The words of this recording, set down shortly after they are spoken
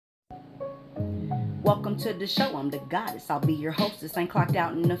Welcome to the show. I'm the goddess. I'll be your hostess. Ain't clocked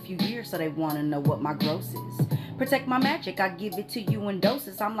out in a few years, so they wanna know what my gross is. Protect my magic, I give it to you in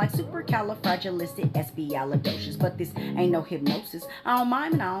doses. I'm like supercalifragilisticexpialidocious, but this ain't no hypnosis. I don't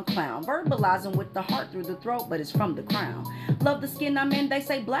mime and I don't clown. Verbalizing with the heart through the throat, but it's from the crown. Love the skin I'm in, they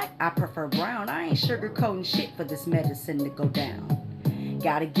say black, I prefer brown. I ain't sugarcoating shit for this medicine to go down.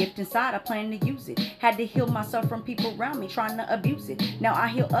 Got a gift inside, I plan to use it. Had to heal myself from people around me trying to abuse it. Now I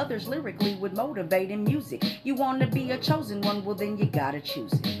heal others lyrically with motivating music. You want to be a chosen one, well then you gotta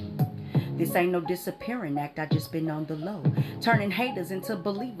choose it. This ain't no disappearing act, I just been on the low. Turning haters into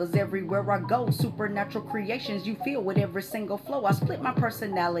believers everywhere I go. Supernatural creations you feel with every single flow. I split my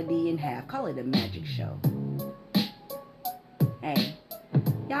personality in half, call it a magic show. Hey,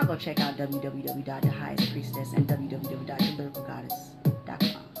 y'all go check out www.thehighestpriestess and www.thelyricalgoddess.com.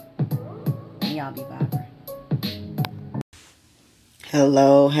 And y'all be vibrant.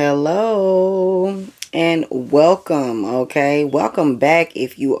 Hello, and welcome, okay? Welcome back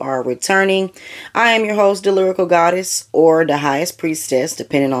if you are returning. I am your host, the Lyrical Goddess, or the Highest Priestess,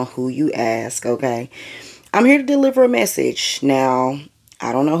 depending on who you ask, okay? I'm here to deliver a message. Now,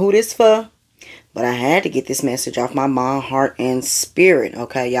 I don't know who this for, but I had to get this message off my mind, heart, and spirit,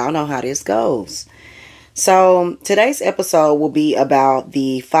 okay? Y'all know how this goes. So, today's episode will be about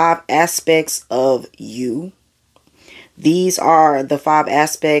the 5 aspects of you. These are the 5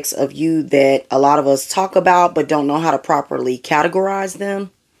 aspects of you that a lot of us talk about but don't know how to properly categorize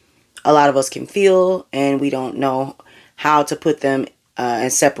them. A lot of us can feel and we don't know how to put them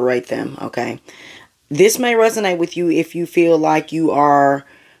and separate them, okay? This may resonate with you if you feel like you are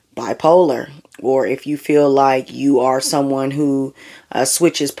bipolar, or if you feel like you are someone who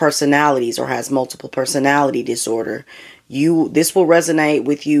switches personalities or has multiple personality disorder. This will resonate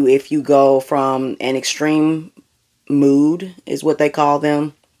with you if you go from an extreme mood, is what they call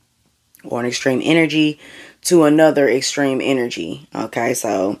them, or an extreme energy, to another extreme energy. Okay,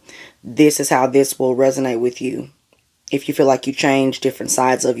 so this is how this will resonate with you if you feel like you change different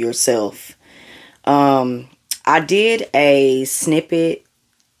sides of yourself. I did a snippet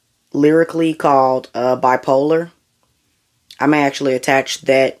lyrically called Bipolar. I may actually attach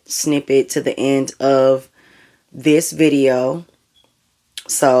that snippet to the end of this video,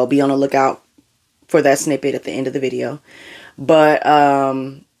 so be on the lookout for that snippet at the end of the video. But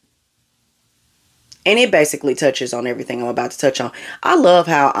and it basically touches on everything I'm about to touch on. I love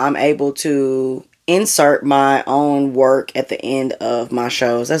how I'm able to insert my own work at the end of my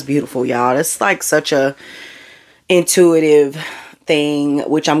shows. That's beautiful, y'all. It's like such a intuitive thing,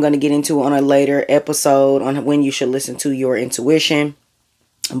 which I'm going to get into on a later episode on when you should listen to your intuition.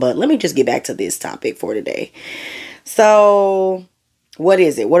 But let me just get back to this topic for today. So, what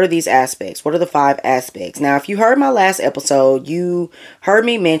is it? What are these aspects? What are the 5 aspects? Now, if you heard my last episode, you heard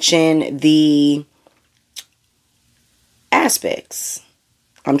me mention the aspects.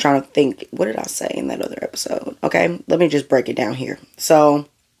 I'm trying to think, what did I say in that other episode? Okay, let me just break it down here. So,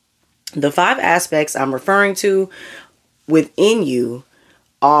 the 5 aspects I'm referring to within you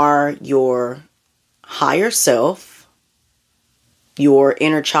are your higher self, your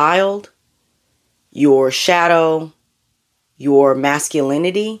inner child, your shadow, your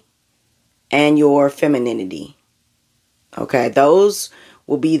masculinity, and your femininity. Okay, those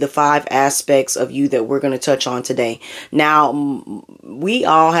will be the 5 aspects of you that we're going to touch on today. Now, we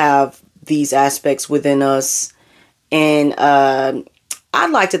all have these aspects within us, and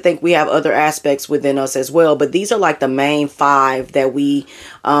I'd like to think we have other aspects within us as well, but these are like the main 5 that we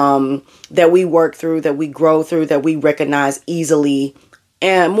work through, that we grow through, that we recognize easily,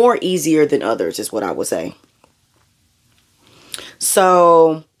 and more easier than others is what I would say.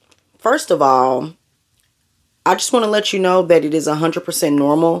 So, first of all, I just want to let you know that it is 100%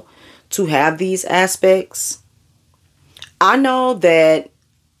 normal to have these aspects. I know that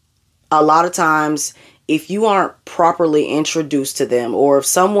a lot of times, if you aren't properly introduced to them, or if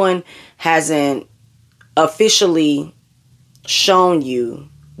someone hasn't officially shown you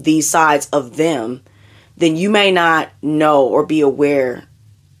these sides of them, then you may not know or be aware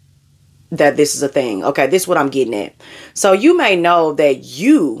that this is a thing. Okay, this is what I'm getting at. So you may know that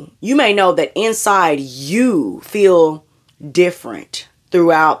you may know that inside you feel different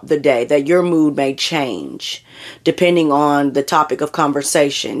throughout the day, that your mood may change depending on the topic of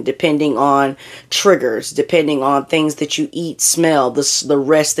conversation, depending on triggers, depending on things that you eat, smell, the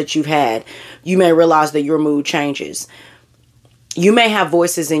rest that you've had. You may realize that your mood changes. You may have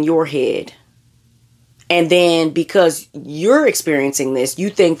voices in your head, and then because you're experiencing this, you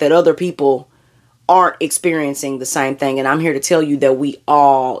think that other people aren't experiencing the same thing. And I'm here to tell you that we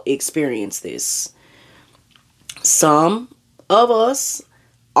all experience this. Some of us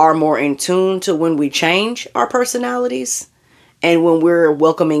are more in tune to when we change our personalities and when we're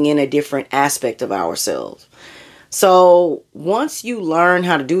welcoming in a different aspect of ourselves. So once you learn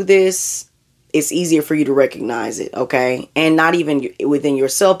how to do this, it's easier for you to recognize it, okay? And not even within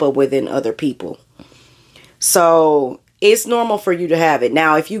yourself, but within other people. So it's normal for you to have it.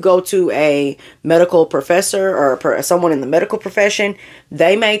 Now, if you go to a medical professor or someone in the medical profession,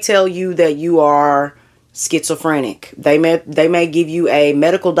 they may tell you that you are schizophrenic. They may give you a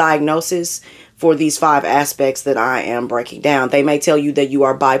medical diagnosis for these 5 aspects that I am breaking down. They may tell you that you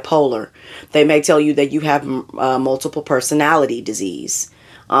are bipolar. They may tell you that you have multiple personality disease.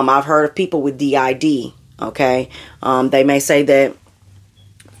 I've heard of people with DID. Okay, they may say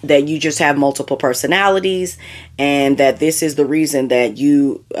that you just have multiple personalities, and that this is the reason that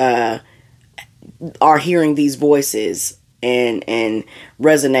you are hearing these voices and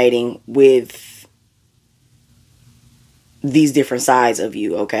resonating with these different sides of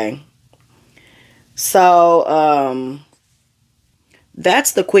you. Okay. So,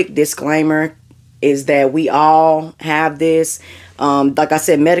 that's the quick disclaimer, is that we all have this. Like I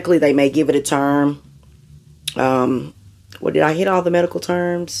said, medically, they may give it a term. What did I hit all the medical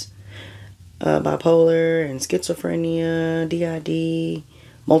terms? Bipolar and schizophrenia, DID,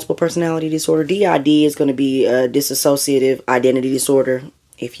 multiple personality disorder. DID is going to be a dissociative identity disorder.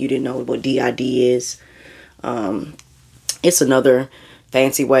 If you didn't know what DID is, it's another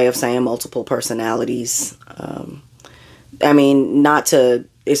fancy way of saying multiple personalities. I mean,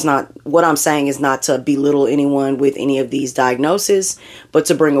 what I'm saying is not to belittle anyone with any of these diagnoses, but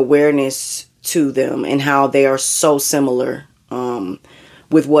to bring awareness to them and how they are so similar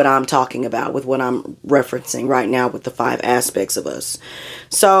with what I'm talking about, with what I'm referencing right now with the 5 aspects of us.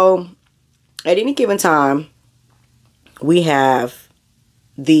 So at any given time, we have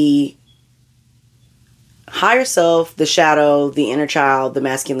the higher self, the shadow, the inner child, the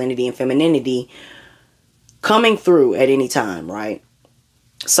masculinity and femininity coming through at any time, right?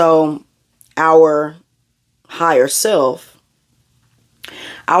 So our higher self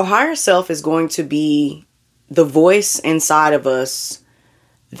is going to be the voice inside of us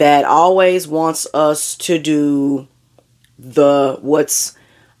that always wants us to do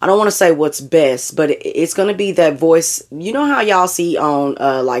I don't want to say what's best, but it's going to be that voice. You know how y'all see on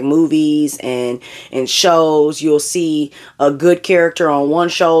like movies and shows, you'll see a good character on one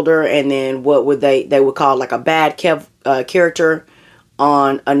shoulder, and then what would they would call like a bad character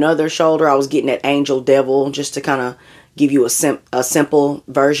on another shoulder. I was getting at angel devil just to kind of give you a simple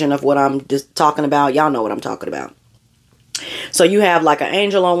version of what I'm just talking about. Y'all know what I'm talking about. So you have like an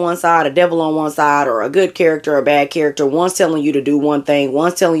angel on one side, a devil on one side, or a good character, a bad character. One's telling you to do one thing,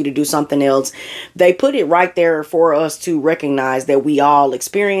 one's telling you to do something else. They put it right there for us to recognize that we all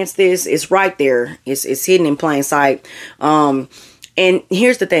experience this. It's right there. It's hidden in plain sight. And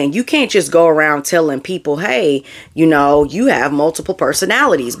here's the thing. You can't just go around telling people, hey, you know, you have multiple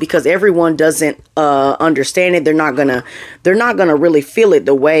personalities, because everyone doesn't understand it. They're not gonna really feel it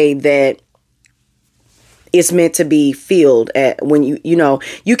the way that it's meant to be filled at when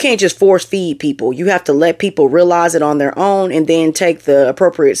you can't just force feed people. You have to let people realize it on their own and then take the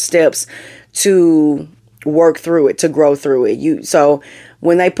appropriate steps to work through it, to grow through it. So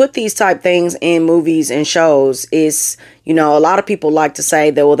when they put these type things in movies and shows, it's, a lot of people like to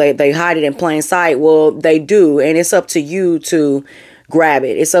say that, well, they hide it in plain sight. Well, they do. And it's up to you to grab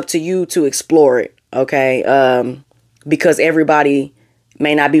it. It's up to you to explore it. Okay. Because everybody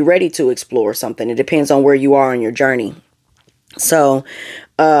may not be ready to explore something. It depends on where you are on your journey. So,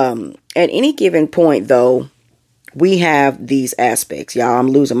 at any given point, though, we have these aspects. Y'all, I'm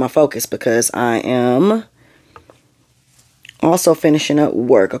losing my focus because I am also finishing up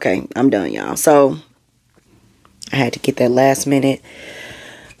work. Okay, I'm done, y'all. So, I had to get that last minute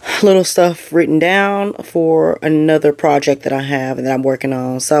little stuff written down for another project that I have and that I'm working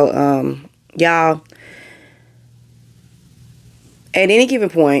on. So, y'all, at any given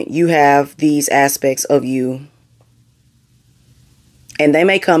point, you have these aspects of you, and they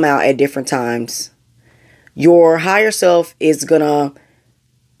may come out at different times. Your higher self is going to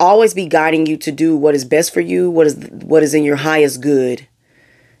always be guiding you to do what is best for you, what is in your highest good.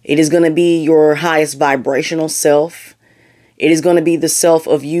 It is going to be your highest vibrational self. It is going to be the self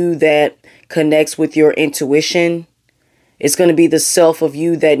of you that connects with your intuition. It's going to be the self of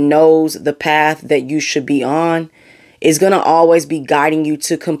you that knows the path that you should be on. Is going to always be guiding you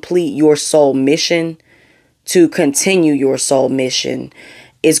to complete your soul mission, to continue your soul mission.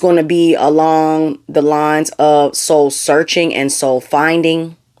 It's going to be along the lines of soul searching and soul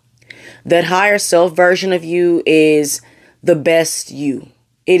finding. That higher self version of you is the best you.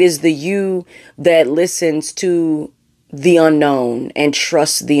 It is the you that listens to the unknown and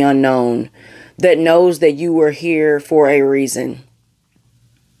trust the unknown, that knows that you were here for a reason.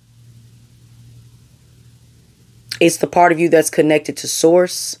 It's the part of you that's connected to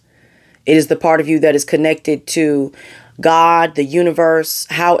source. It is the part of you that is connected to God, the universe,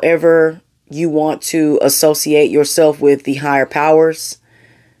 however you want to associate yourself with the higher powers,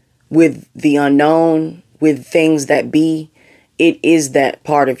 with the unknown, with things that be. It is that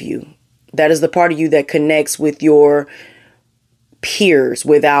part of you. That is the part of you that connects with your peers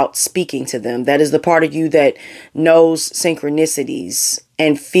without speaking to them. That is the part of you that knows synchronicities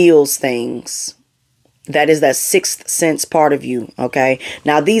and feels things. That is that sixth sense part of you. Okay.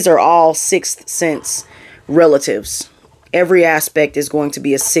 Now, these are all sixth sense relatives. Every aspect is going to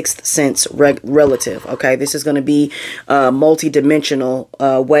be a sixth sense relative. Okay. This is going to be a multi-dimensional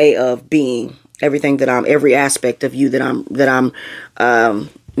way of being. Every aspect of you that I'm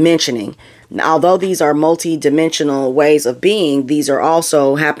mentioning. Although these are multi-dimensional ways of being, these are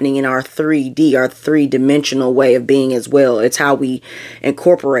also happening in our 3D, our three-dimensional way of being as well. It's how we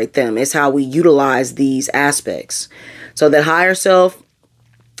incorporate them. It's how we utilize these aspects. So that higher self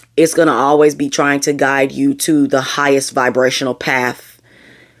is going to always be trying to guide you to the highest vibrational path.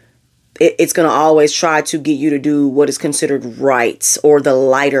 It's going to always try to get you to do what is considered right, or the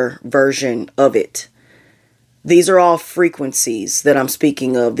lighter version of it. These are all frequencies that I'm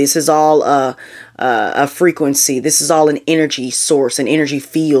speaking of. This is all a frequency. This is all an energy source, an energy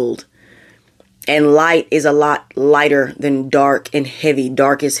field. And light is a lot lighter than dark and heavy.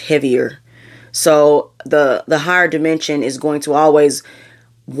 Dark is heavier. So the higher dimension is going to always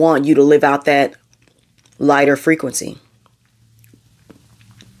want you to live out that lighter frequency.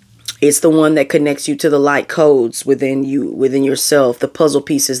 It's the one that connects you to the light codes within you, within yourself, the puzzle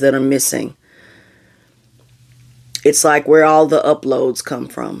pieces that are missing. It's like where all the uploads come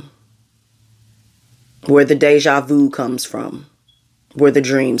from, where the deja vu comes from, where the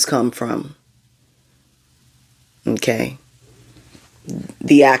dreams come from. Okay.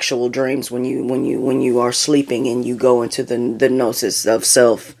 The actual dreams when you are sleeping and you go into the gnosis of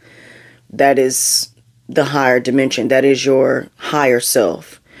self. That is the higher dimension. That is your higher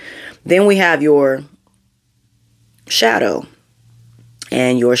self. Then we have your shadow.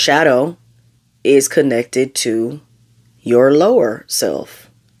 And your shadow is connected to your lower self,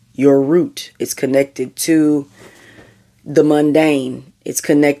 your root. It's connected to the mundane. It's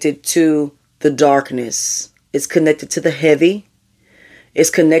connected to the darkness. It's connected to the heavy.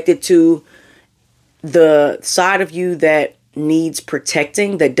 It's connected to the side of you that needs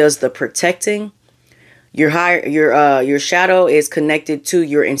protecting, that does the protecting. Your shadow is connected to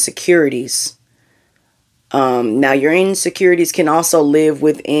your insecurities. Now, your insecurities can also live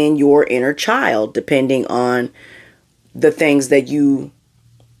within your inner child, depending on the things that you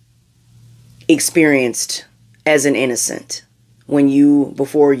experienced as an innocent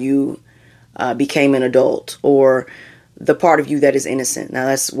before you became an adult, or the part of you that is innocent.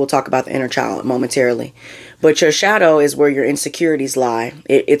 Now we'll talk about the inner child momentarily, but your shadow is where your insecurities lie.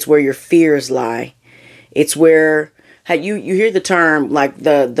 It's where your fears lie. It's where you hear the term, like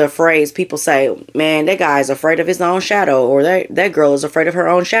the phrase, people say, man, that guy is afraid of his own shadow, or that girl is afraid of her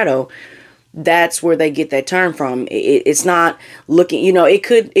own shadow. That's where they get that term from. It's not looking, it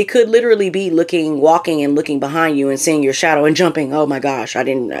could literally be walking and looking behind you and seeing your shadow and jumping. Oh my gosh, I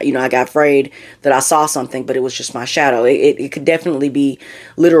didn't, I got afraid that I saw something, but it was just my shadow. It could definitely be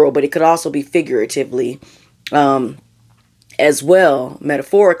literal, but it could also be figuratively, as well,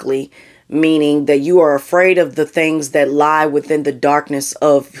 metaphorically, meaning that you are afraid of the things that lie within the darkness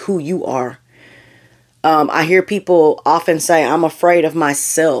of who you are. I hear people often say, I'm afraid of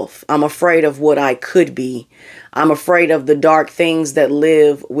myself. I'm afraid of what I could be. I'm afraid of the dark things that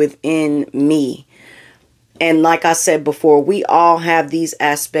live within me. And like I said before, we all have these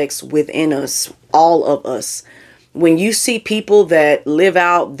aspects within us, all of us. When you see people that live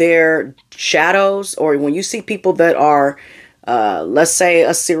out their shadows, or when you see people that are, let's say,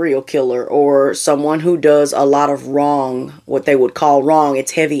 a serial killer, or someone who does a lot of wrong, what they would call wrong,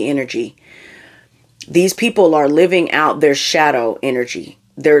 it's heavy energy. These people are living out their shadow energy.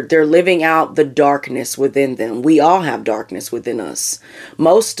 They're living out the darkness within them. We all have darkness within us.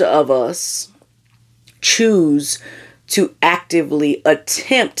 Most of us choose to actively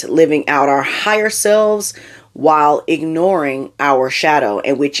attempt living out our higher selves while ignoring our shadow,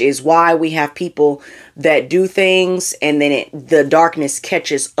 and which is why we have people that do things and then the darkness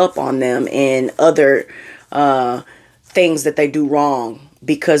catches up on them in other things that they do wrong,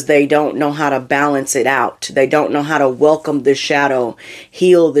 because they don't know how to balance it out. They don't know how to welcome the shadow,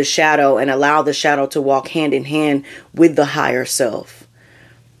 heal the shadow, and allow the shadow to walk hand in hand with the higher self.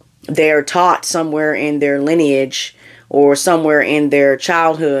 They are taught somewhere in their lineage or somewhere in their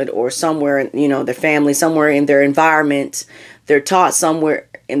childhood, or somewhere, their family, somewhere in their environment, they're taught somewhere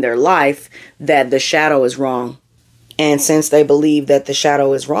in their life that the shadow is wrong. And since they believe that the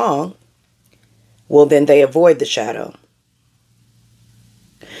shadow is wrong, well, then they avoid the shadow.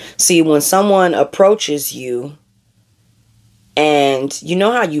 See, when someone approaches you, and you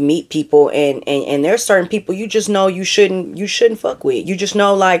know how you meet people, and there's certain people you just know you shouldn't fuck with. You just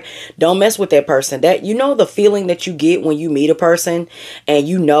know, like, don't mess with that person. That, the feeling that you get when you meet a person and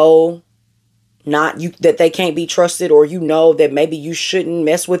that they can't be trusted, or that maybe you shouldn't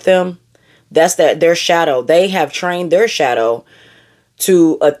mess with them. That's their shadow. They have trained their shadow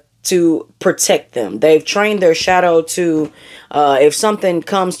to protect them. They've trained their shadow to, if something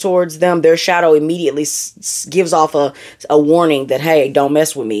comes towards them, their shadow immediately gives off a warning that, hey, don't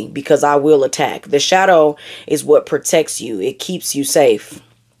mess with me because I will attack. The shadow is what protects you. It keeps you safe.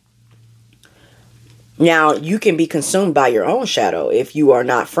 Now, you can be consumed by your own shadow if you are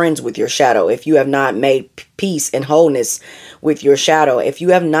not friends with your shadow, if you have not made peace and wholeness with your shadow. If you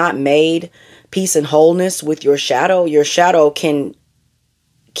have not made peace and wholeness with your shadow can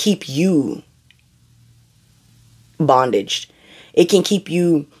keep you bondaged. It can keep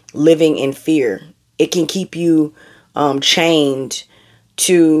you living in fear. It can keep you chained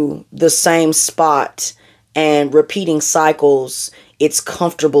to the same spot and repeating cycles. It's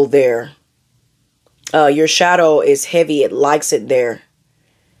comfortable there. Your shadow is heavy. It likes it there.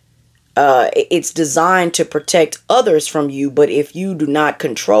 It's designed to protect others from you, but if you do not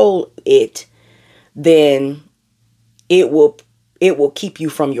control it, then it will keep you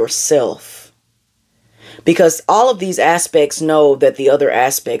from yourself. Because all of these aspects know that the other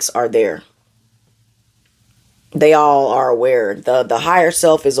aspects are there. They all are aware. The higher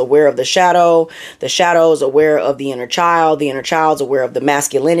self is aware of the shadow. The shadow is aware of the inner child. The inner child is aware of the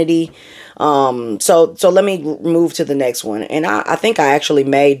masculinity. So let me move to the next one. And I think I actually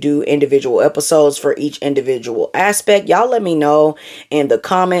may do individual episodes for each individual aspect. Y'all let me know in the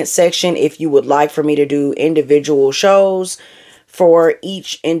comment section if you would like for me to do individual shows for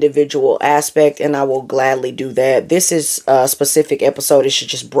each individual aspect, and I will gladly do that. This is a specific episode. It should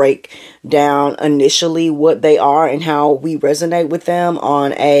just break down initially what they are and how we resonate with them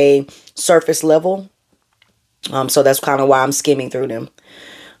on a surface level. So that's kind of why I'm skimming through them.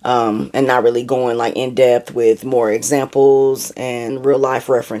 And not really going like in depth with more examples and real life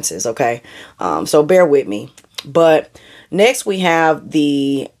references. Okay. So bear with me. But next we have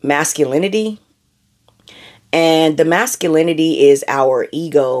the masculinity. And the masculinity is our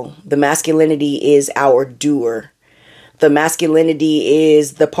ego. The masculinity is our doer. The masculinity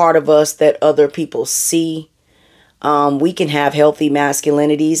is the part of us that other people see. We can have healthy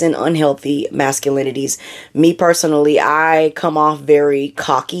masculinities and unhealthy masculinities. Me personally, I come off very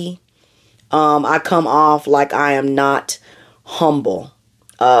cocky. I come off like I am not humble.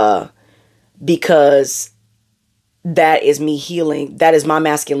 Because that is me healing. That is my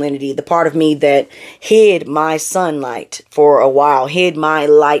masculinity. The part of me that hid my sunlight for a while, hid my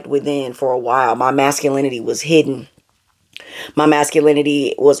light within for a while. My masculinity was hidden. My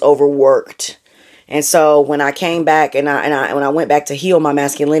masculinity was overworked. And so when I came back and when I went back to heal my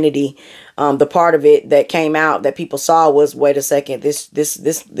masculinity, the part of it that came out that people saw was, wait a second,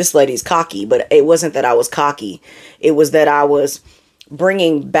 this lady's cocky. But it wasn't that I was cocky. It was that I was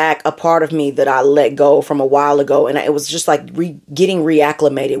bringing back a part of me that I let go from a while ago. And it was just like getting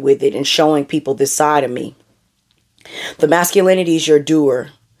reacclimated with it and showing people this side of me. The masculinity is your doer.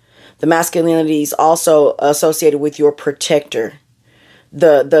 The masculinity is also associated with your protector.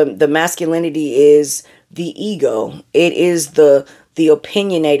 The masculinity is the ego. It is the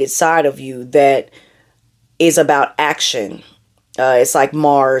opinionated side of you that is about action. It's like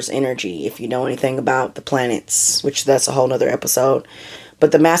Mars energy, if you know anything about the planets, which that's a whole nother episode.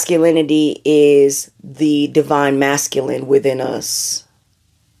 But the masculinity is the divine masculine within us.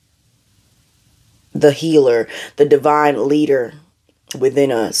 The healer, the divine leader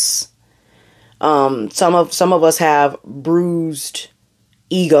within us. Some of us have bruised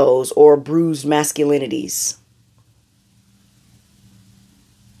egos or bruised masculinities.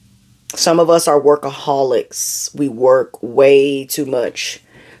 Some of us are workaholics. We work way too much.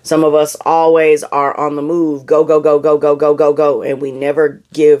 Some of us always are on the move. Go, go, go, go, go, go, go, go. And we never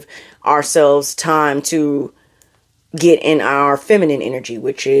give ourselves time to get in our feminine energy,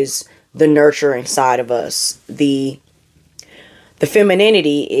 which is the nurturing side of us. The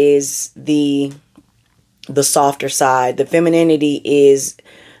femininity is the softer side. The femininity is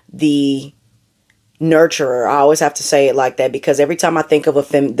the nurturer. I always have to say it like that because every time I think of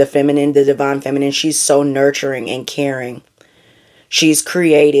the feminine, the divine feminine, she's so nurturing and caring. She's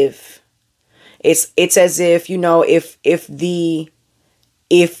creative. It's as if, if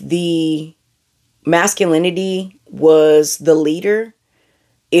the masculinity was the leader,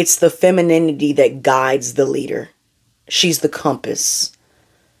 it's the femininity that guides the leader. She's the compass.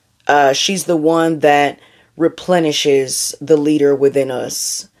 She's the one that replenishes the leader within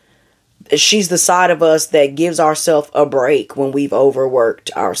us. She's the side of us that gives ourselves a break when we've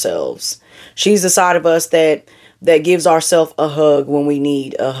overworked ourselves. She's the side of us that gives ourselves a hug when we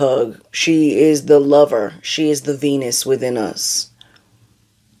need a hug. She is the lover. She is the Venus within us.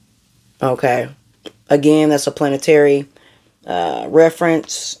 Okay. Again, that's a planetary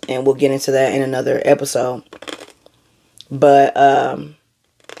reference, and we'll get into that in another episode. But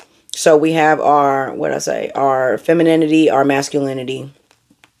so we have our femininity, our masculinity.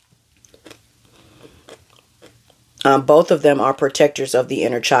 Both of them are protectors of the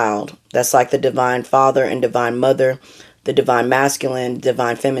inner child. That's like the divine father and divine mother, the divine masculine,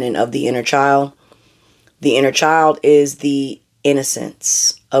 divine feminine of the inner child. The inner child is the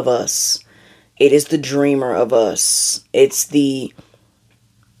innocence of us. It is the dreamer of us. It's the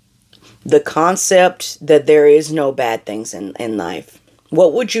concept that there is no bad things in life.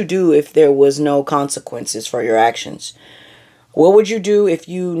 What would you do if there was no consequences for your actions? What would you do if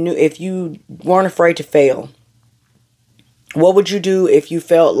you weren't afraid to fail? What would you do if you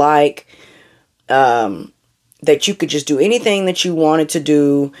felt like that you could just do anything that you wanted to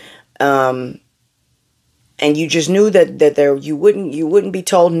do, and you just knew that there you wouldn't be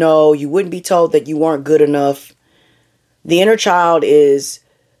told no, you wouldn't be told that you weren't good enough? The inner child is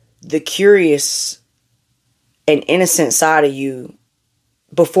the curious and innocent side of you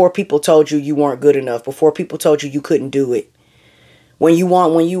before people told you you weren't good enough, before people told you couldn't do it. When you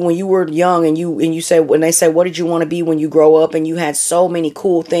were young and you say, when they say, what did you want to be when you grow up? And you had so many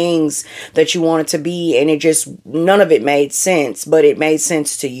cool things that you wanted to be, and none of it made sense, but it made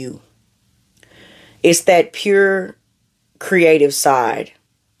sense to you. It's that pure creative side.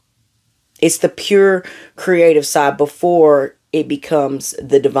 It's the pure creative side before it becomes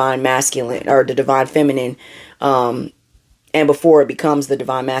the divine masculine or the divine feminine. And before it becomes the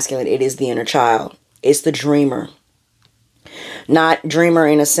divine masculine, it is the inner child. It's the dreamer. Not dreamer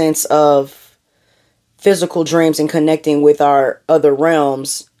in a sense of physical dreams and connecting with our other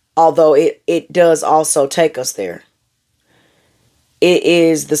realms, although it does also take us there. It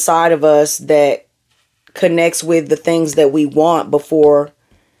is the side of us that connects with the things that we want before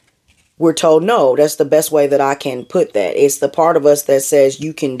we're told no. That's the best way that I can put that. It's the part of us that says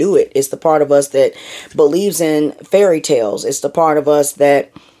you can do it. It's the part of us that believes in fairy tales. It's the part of us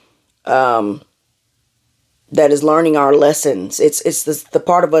that is learning our lessons. It's the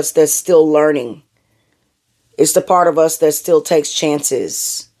part of us that's still learning. It's the part of us that still takes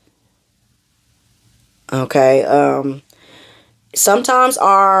chances. Okay. Sometimes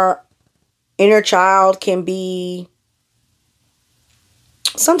our inner child can be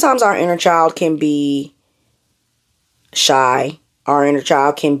shy. Our inner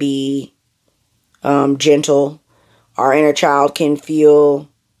child can be gentle. Our inner child can feel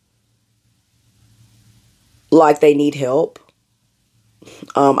like they need help.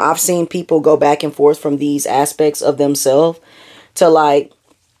 I've seen people go back and forth from these aspects of themselves to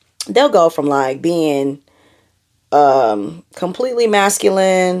they'll go from being completely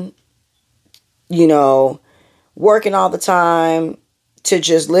masculine, working all the time, to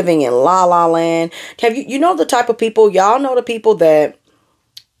just living in la la land. Have you know the type of people, y'all know the people that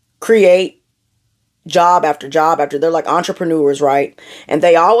create job after job after, they're like entrepreneurs, right? And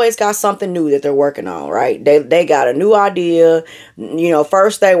they always got something new that they're working on, right? They got a new idea.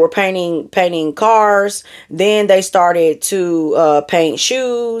 First they were painting cars, then they started to paint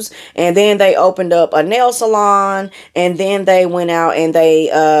shoes, and then they opened up a nail salon, and then they went out and they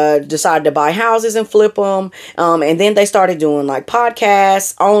decided to buy houses and flip them, and then they started doing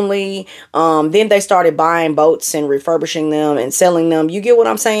podcasts only, then they started buying boats and refurbishing them and selling them. You get what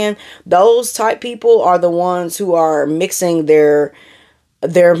I'm saying? Those type people are the ones who are mixing their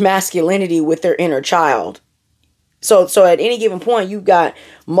masculinity with their inner child. So at any given point, you've got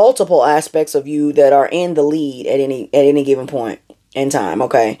multiple aspects of you that are in the lead at any given point in time.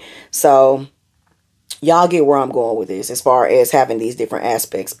 Okay, so y'all get where I'm going with this as far as having these different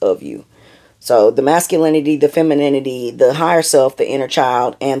aspects of you. So the masculinity, the femininity, the higher self, the inner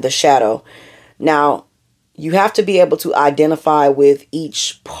child, and the shadow. Now, you have to be able to identify with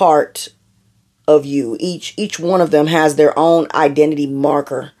each part of you. Each one of them has their own identity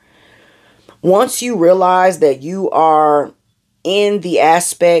marker. Once you realize that you are in the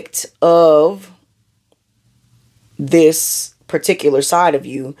aspect of this particular side of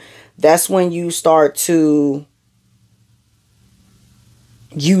you, that's when you start to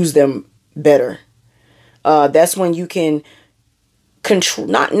use them better. That's when you can control,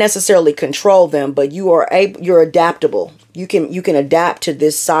 not necessarily control them, but you're adaptable. You can adapt to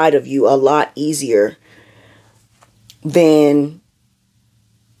this side of you a lot easier than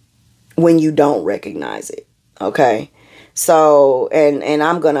when you don't recognize it. Okay. So, and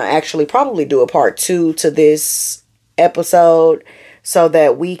I'm going to actually probably do a part 2 to this episode so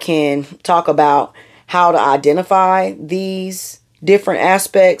that we can talk about how to identify these different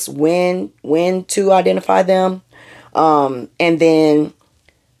aspects, when to identify them. And then,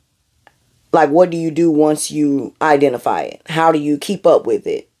 like, what do you do once you identify it? How do you keep up with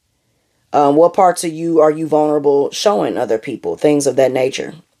it? What parts of you are you vulnerable showing other people? Things of that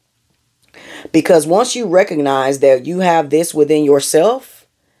nature. Because once you recognize that you have this within yourself,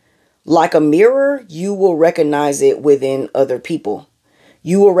 like a mirror, you will recognize it within other people.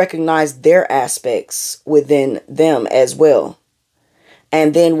 You will recognize their aspects within them as well.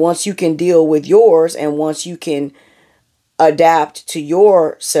 And then once you can deal with yours, and once you can adapt to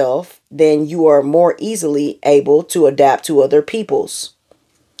yourself, then you are more easily able to adapt to other people's.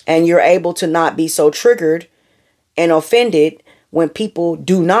 And you're able to not be so triggered and offended when people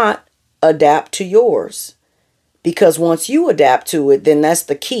do not adapt to yours. Because once you adapt to it, then that's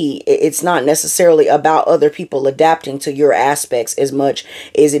the key. It's not necessarily about other people adapting to your aspects as much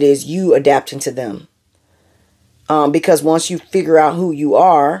as it is you adapting to them. Because once you figure out who you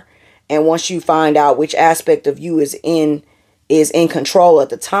are, and once you find out which aspect of you is in control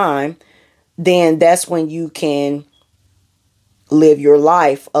at the time, then that's when you can live your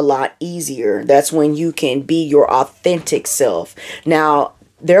life a lot easier. That's when you can be your authentic self. Now,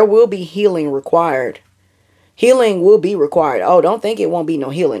 there will be healing required. Healing will be required. Oh, don't think it won't be no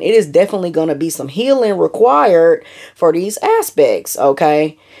healing. It is definitely going to be some healing required for these aspects,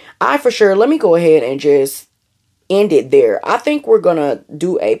 okay? Let me go ahead and just end it there. I think we're going to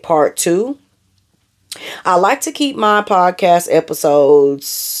do a part 2. I like to keep my podcast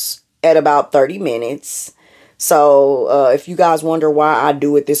episodes at about 30 minutes. So if you guys wonder why I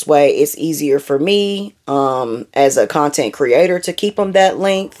do it this way, it's easier for me as a content creator to keep them that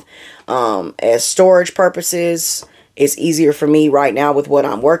length. As storage purposes, it's easier for me right now with what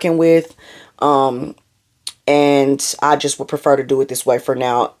I'm working with. And I just would prefer to do it this way for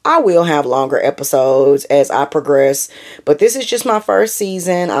now. I will have longer episodes as I progress, but this is just my first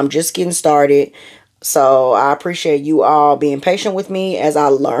season. I'm just getting started. So I appreciate you all being patient with me as I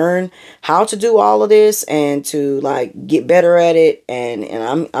learn how to do all of this and to like get better at it.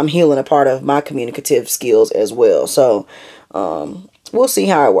 And I'm healing a part of my communicative skills as well. So we'll see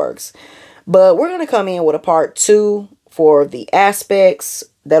how it works. But we're going to come in with a part 2 for the aspects.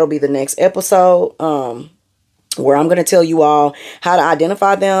 That'll be the next episode where I'm going to tell you all how to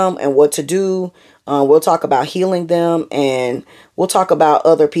identify them and what to do. We'll talk about healing them, and we'll talk about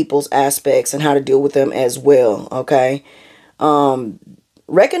other people's aspects and how to deal with them as well. Okay.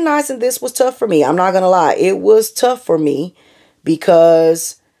 Recognizing this was tough for me. I'm not going to lie. It was tough for me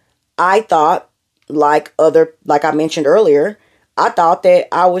because I thought like I mentioned earlier, I thought that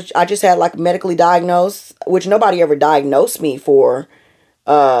I just had like medically diagnosed, which nobody ever diagnosed me for,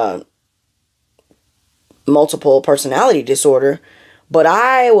 multiple personality disorder. But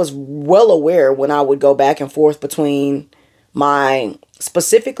I was well aware when I would go back and forth between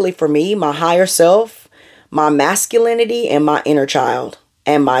specifically for me, my higher self, my masculinity, and my inner child,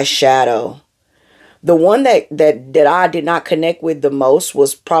 and my shadow. The one that I did not connect with the most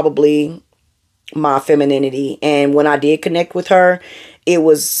was probably my femininity. And when I did connect with her, it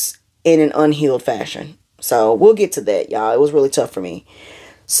was in an unhealed fashion. So we'll get to that, y'all. It was really tough for me.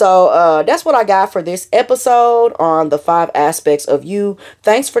 So that's what I got for this episode on the 5 aspects of you.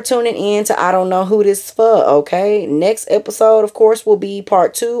 Thanks for tuning in to I Don't Know Who This For, okay? Next episode, of course, will be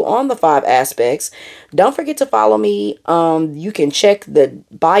part 2 on the 5 aspects. Don't forget to follow me. You can check the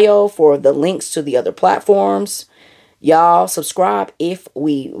bio for the links to the other platforms. Y'all subscribe if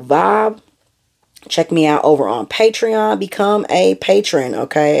we vibe. Check me out over on Patreon. Become a patron,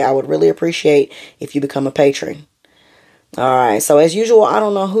 okay? I would really appreciate if you become a patron. All right. So as usual, I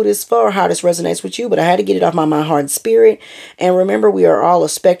don't know who this for or how this resonates with you, but I had to get it off my mind, heart, and spirit. And remember, we are all a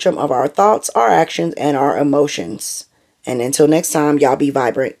spectrum of our thoughts, our actions, and our emotions. And until next time, y'all be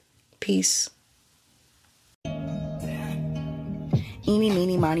vibrant. Peace. Eeny,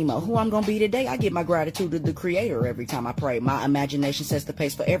 meeny, miny, mo. Who I'm gonna be today? I give my gratitude to the creator every time I pray. My imagination sets the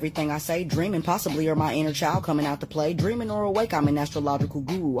pace for everything I say. Dreaming possibly or my inner child coming out to play. Dreaming or awake, I'm an astrological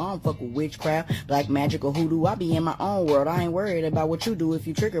guru. I don't fuck with witchcraft, black magic or hoodoo. I be in my own world. I ain't worried about what you do. If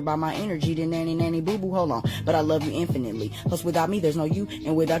you triggered by my energy, then nanny boo boo, hold on. But I love you infinitely. Plus without me, there's no you,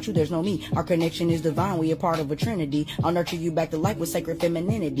 and without you, there's no me. Our connection is divine. We are part of a trinity. I'll nurture you back to life with sacred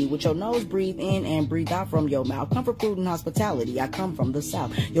femininity. With your nose, breathe in and breathe out from your mouth. Comfort, food, and hospitality. I come from the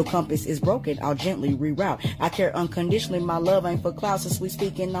south. Your compass is broken. I'll gently reroute. I care unconditionally. My love ain't for clouds. Since we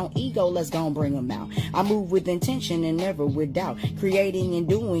speaking on ego, let's go and bring them out. I move with intention and never with doubt. Creating and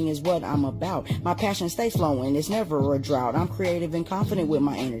doing is what I'm about. My passion stays flowing. It's never a drought. I'm creative and confident with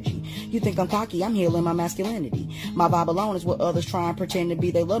my energy. You think I'm cocky? I'm healing my masculinity. My vibe alone is what others try and pretend to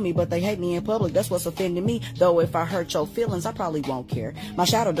be. They love me, but they hate me in public. That's what's offending me. Though if I hurt your feelings, I probably won't care. My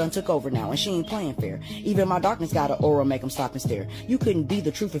shadow done took over now, and she ain't playing fair. Even my darkness got an aura, make them stop and stare. You couldn't be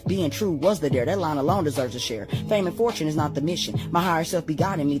the truth if being true was the dare. That line alone deserves a share. Fame and fortune is not the mission. My higher self be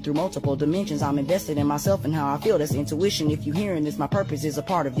guiding me through multiple dimensions. I'm invested in myself and how I feel. That's intuition. If you hearing this, my purpose is a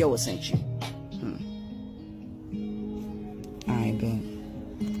part of your ascension.